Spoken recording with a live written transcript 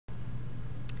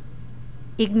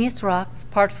Igneous Rocks,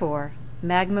 Part 4,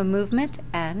 Magma Movement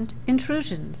and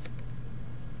Intrusions.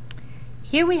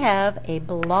 Here we have a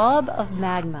blob of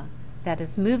magma that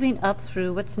is moving up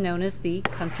through what's known as the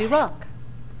country rock.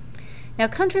 Now,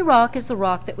 country rock is the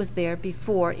rock that was there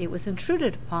before it was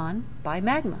intruded upon by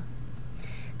magma.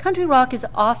 Country rock is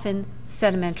often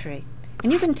sedimentary,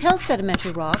 and you can tell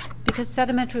sedimentary rock because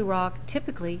sedimentary rock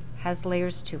typically has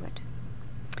layers to it.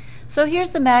 So here's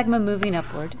the magma moving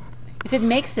upward. If it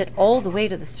makes it all the way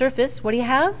to the surface, what do you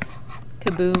have?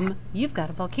 Kaboom, you've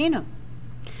got a volcano.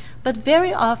 But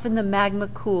very often the magma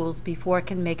cools before it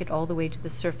can make it all the way to the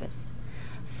surface.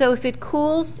 So if it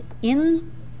cools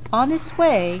on its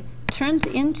way, turns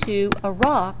into a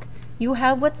rock, you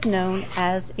have what's known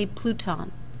as a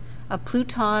pluton. A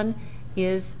pluton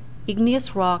is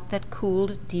igneous rock that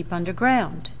cooled deep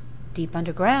underground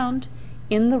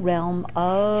in the realm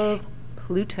of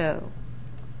Pluto.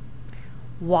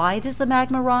 Why does the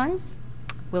magma rise?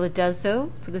 Well, it does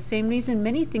so for the same reason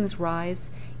many things rise.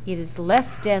 It is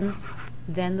less dense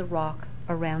than the rock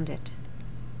around it.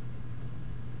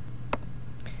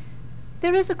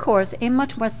 There is, of course, a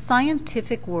much more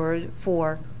scientific word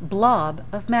for blob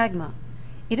of magma.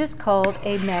 It is called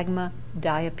a magma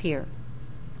diapir.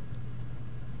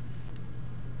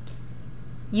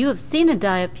 You have seen a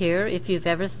diapir if you've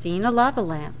ever seen a lava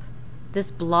lamp. This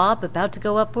blob about to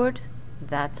go upward,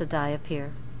 that's a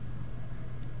diapir.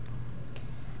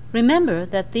 Remember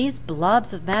that these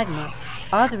blobs of magma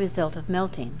are the result of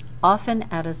melting, often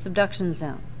at a subduction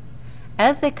zone.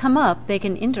 As they come up, they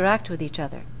can interact with each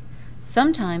other.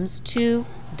 Sometimes two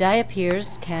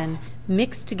diapirs can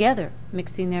mix together,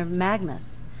 mixing their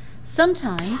magmas.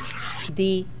 Sometimes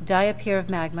the diapir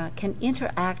of magma can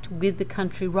interact with the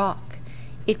country rock.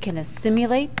 It can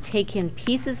assimilate, take in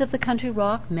pieces of the country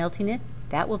rock, melting it.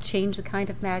 That will change the kind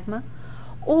of magma.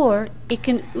 Or it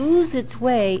can ooze its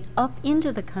way up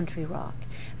into the country rock,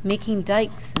 making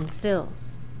dikes and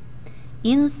sills.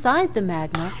 Inside the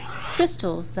magma,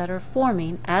 crystals that are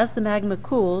forming as the magma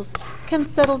cools can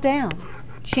settle down,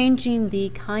 changing the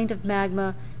kind of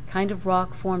magma, kind of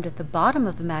rock formed at the bottom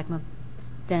of the magma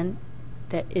then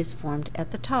that is formed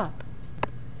at the top.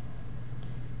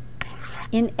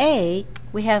 In A,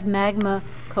 we have magma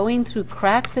going through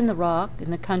cracks in the rock, in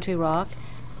the country rock,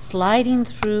 sliding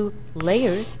through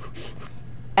layers.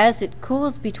 As it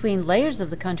cools between layers of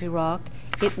the country rock,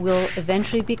 it will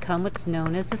eventually become what's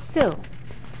known as a sill.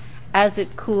 As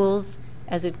it cools,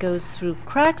 as it goes through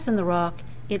cracks in the rock,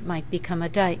 it might become a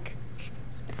dike.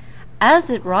 As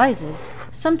it rises,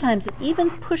 sometimes it even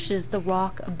pushes the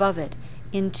rock above it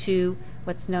into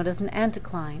what's known as an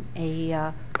anticline,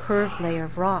 a curved layer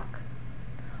of rock.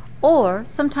 Or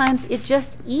sometimes it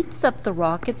just eats up the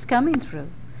rock it's coming through.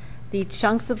 The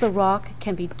chunks of the rock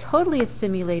can be totally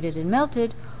assimilated and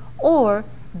melted, or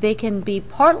they can be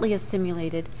partly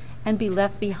assimilated and be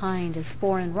left behind as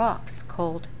foreign rocks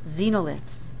called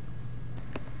xenoliths.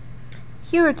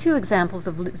 Here are two examples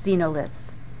of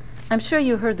xenoliths. I'm sure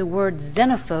you heard the word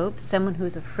xenophobe, someone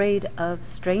who's afraid of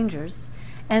strangers,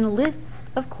 and lith,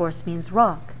 of course, means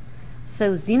rock.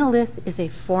 So xenolith is a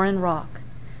foreign rock.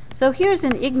 So here's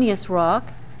an igneous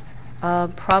rock,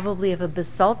 probably of a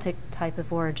basaltic type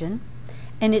of origin,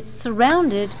 and it's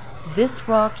surrounded this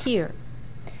rock here.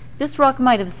 This rock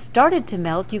might have started to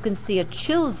melt. You can see a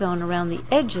chill zone around the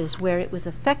edges where it was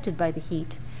affected by the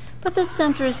heat, but the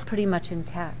center is pretty much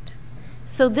intact.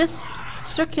 So this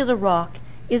circular rock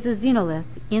is a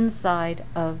xenolith inside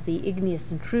of the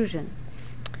igneous intrusion.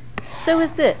 So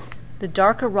is this. The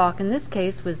darker rock in this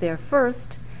case was there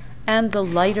first, and the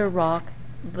lighter rock,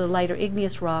 the lighter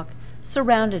igneous rock,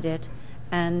 surrounded it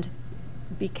and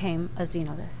became a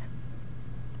xenolith.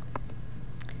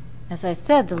 As I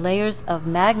said, the layers of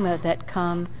magma that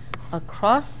come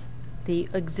across the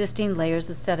existing layers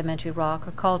of sedimentary rock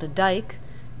are called a dike,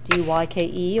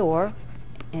 D-Y-K-E, or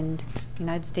in the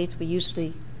United States we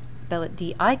usually spell it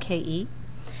D-I-K-E.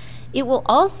 It will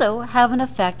also have an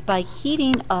effect by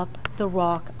heating up the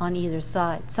rock on either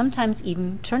side, sometimes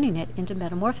even turning it into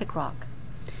metamorphic rock.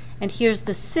 And here's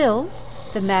the sill,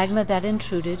 the magma that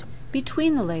intruded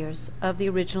between the layers of the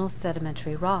original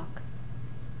sedimentary rock.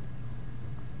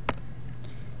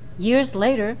 Years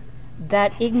later,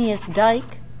 that igneous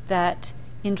dike that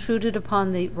intruded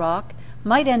upon the rock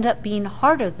might end up being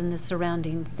harder than the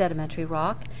surrounding sedimentary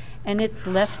rock, and it's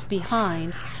left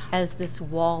behind as this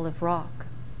wall of rock.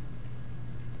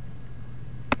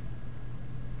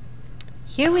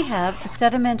 Here we have a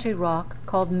sedimentary rock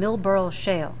called Millborough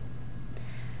Shale,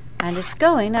 and it's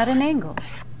going at an angle.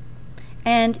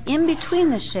 And in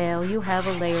between the shale, you have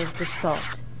a layer of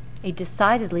basalt, a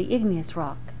decidedly igneous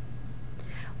rock.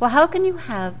 Well, how can you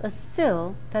have a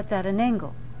sill that's at an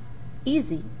angle?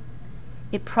 Easy.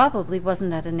 It probably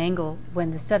wasn't at an angle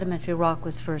when the sedimentary rock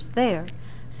was first there.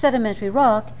 Sedimentary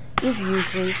rock is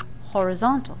usually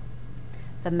horizontal.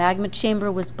 The magma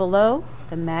chamber was below,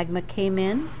 the magma came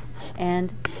in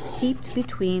and seeped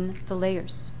between the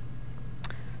layers.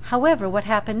 However, what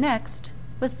happened next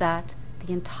was that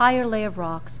the entire layer of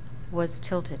rocks was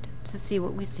tilted to see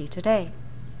what we see today.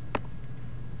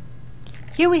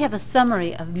 Here we have a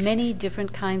summary of many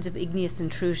different kinds of igneous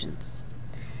intrusions.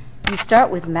 You start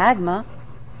with magma,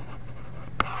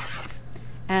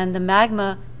 and the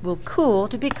magma will cool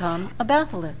to become a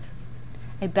batholith.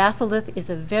 A batholith is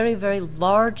a very, very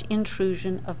large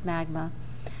intrusion of magma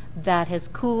that has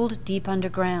cooled deep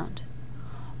underground.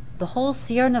 The whole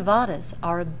Sierra Nevadas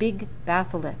are a big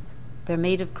batholith. They're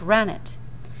made of granite.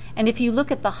 And if you look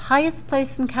at the highest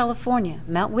place in California,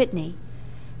 Mount Whitney,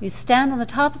 you stand on the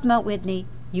top of Mount Whitney,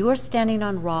 you are standing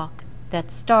on rock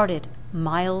that started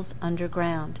miles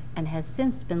underground and has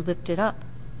since been lifted up.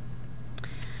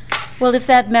 Well, if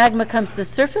that magma comes to the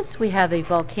surface, we have a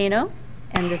volcano,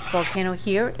 and this volcano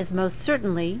here is most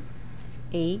certainly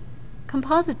a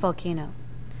composite volcano.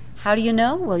 How do you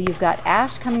know? Well, you've got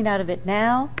ash coming out of it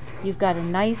now, you've got a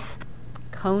nice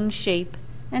cone shape,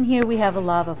 and here we have a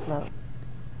lava flow.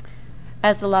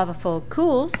 As the lava flow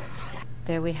cools,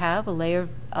 there we have a layer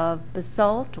of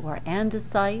basalt or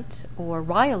andesite or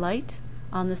rhyolite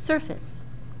on the surface.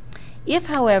 If,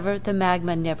 however, the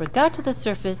magma never got to the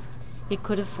surface, it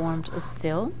could have formed a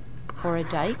sill or a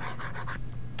dike.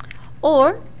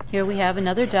 Or, here we have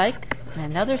another dike and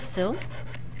another sill.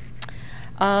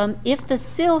 If the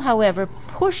sill, however,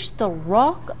 pushed the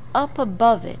rock up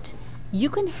above it, you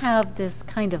can have this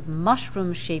kind of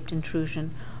mushroom-shaped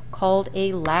intrusion called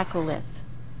a laccolith.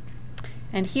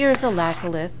 And here's a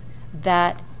laccolith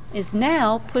that is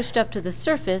now pushed up to the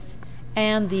surface,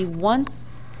 and the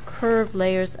once curved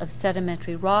layers of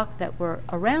sedimentary rock that were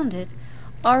around it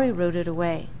are eroded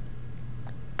away.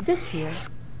 This here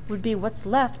would be what's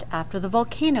left after the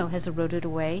volcano has eroded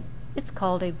away. It's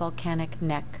called a volcanic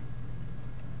neck.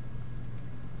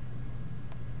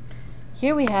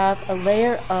 Here we have a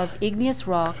layer of igneous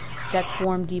rock that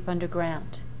formed deep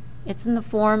underground. It's in the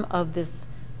form of this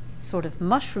sort of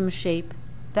mushroom shape.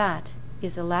 That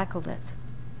is a laccolith.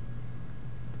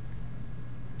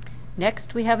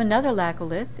 Next we have another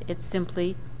laccolith. It's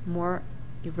simply more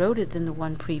eroded than the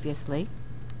one previously.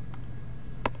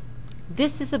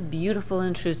 This is a beautiful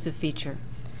intrusive feature.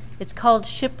 It's called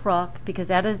shiprock because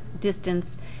at a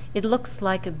distance it looks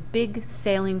like a big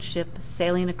sailing ship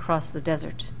sailing across the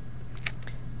desert.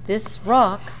 This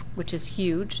rock, which is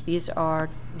huge, these are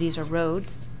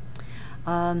roads,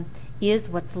 is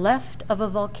what's left of a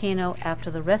volcano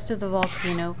after the rest of the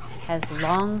volcano has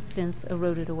long since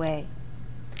eroded away.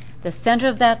 The center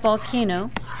of that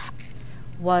volcano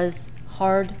was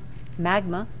hard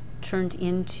magma turned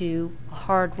into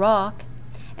hard rock,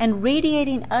 and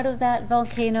radiating out of that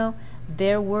volcano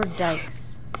there were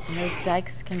dikes, and those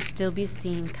dikes can still be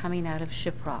seen coming out of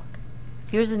shiprock.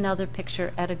 Here's another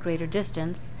picture at a greater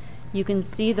distance. You can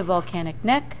see the volcanic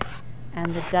neck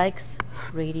and the dikes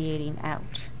radiating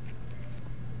out.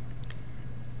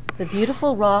 The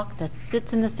beautiful rock that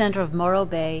sits in the center of Morro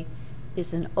Bay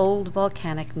is an old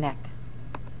volcanic neck.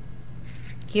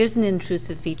 Here's an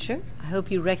intrusive feature. I hope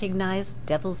you recognize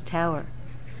Devil's Tower.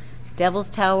 Devil's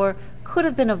Tower could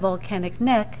have been a volcanic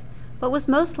neck, but was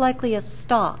most likely a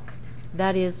stalk,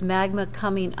 that is, magma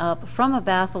coming up from a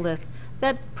batholith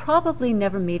that probably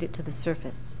never made it to the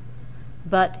surface.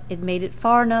 But it made it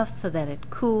far enough so that it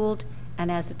cooled,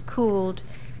 and as it cooled,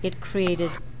 it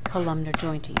created columnar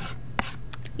jointing.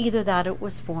 Either that or it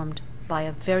was formed by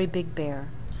a very big bear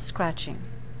scratching.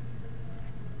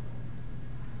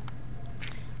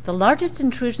 The largest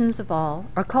intrusions of all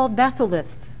are called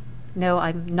batholiths. No,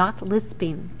 I'm not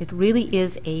lisping. It really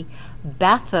is a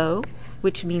batho,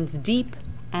 which means deep,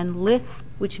 and lith,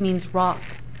 which means rock.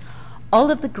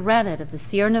 All of the granite of the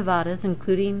Sierra Nevadas,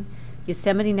 including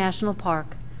Yosemite National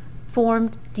Park,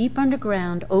 formed deep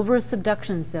underground over a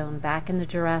subduction zone back in the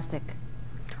Jurassic.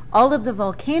 All of the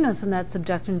volcanoes from that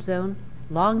subduction zone,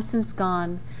 long since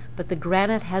gone, but the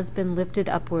granite has been lifted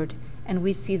upward, and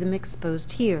we see them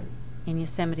exposed here in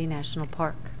Yosemite National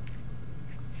Park.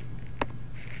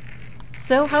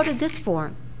 So how did this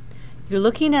form? You're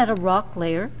looking at a rock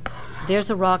layer. There's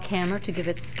a rock hammer to give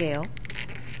it scale.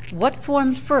 What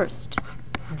formed first,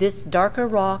 this darker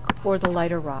rock or the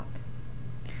lighter rock?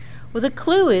 Well, the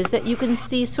clue is that you can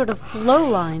see sort of flow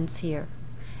lines here,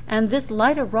 and this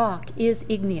lighter rock is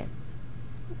igneous,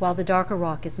 while the darker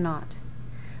rock is not.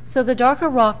 So the darker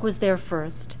rock was there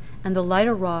first, and the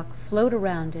lighter rock flowed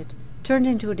around it turned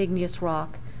into an igneous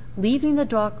rock, leaving the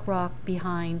dark rock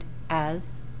behind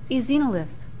as a xenolith.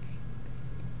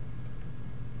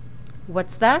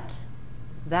 What's that?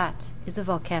 That is a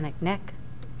volcanic neck.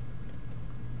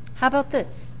 How about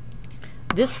this?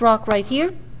 This rock right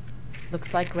here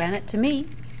looks like granite to me.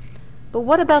 But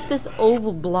what about this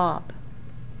oval blob?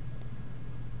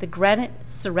 The granite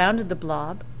surrounded the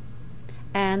blob,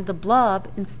 and the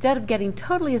blob, instead of getting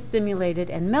totally assimilated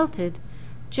and melted,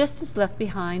 just is left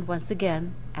behind once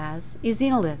again as a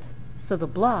xenolith. So the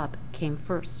blob came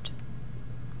first.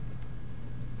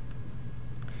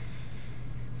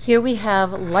 Here we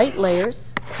have light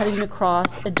layers cutting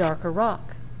across a darker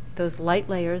rock. Those light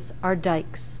layers are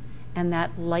dikes, and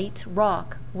that light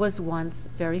rock was once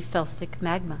very felsic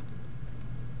magma.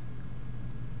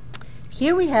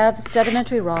 Here we have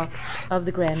sedimentary rocks of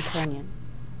the Grand Canyon.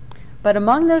 But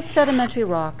among those sedimentary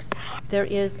rocks, there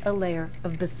is a layer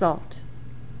of basalt.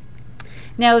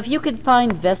 Now, if you could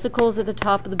find vesicles at the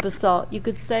top of the basalt, you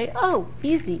could say, oh,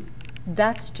 easy,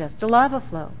 that's just a lava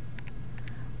flow.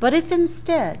 But if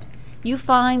instead you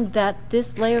find that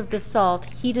this layer of basalt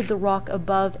heated the rock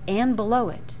above and below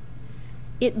it,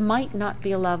 it might not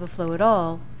be a lava flow at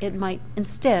all. It might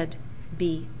instead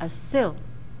be a sill.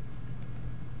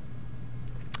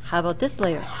 How about this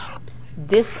layer?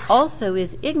 This also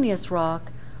is igneous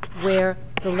rock, where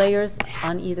the layers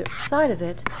on either side of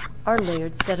it are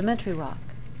layered sedimentary rock.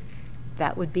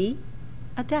 That would be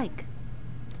a dike.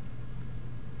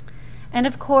 And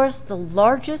of course, the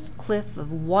largest cliff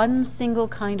of one single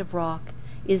kind of rock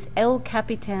is El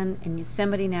Capitan in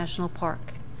Yosemite National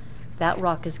Park. That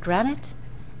rock is granite,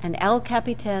 and El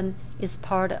Capitan is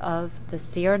part of the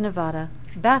Sierra Nevada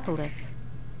batholith.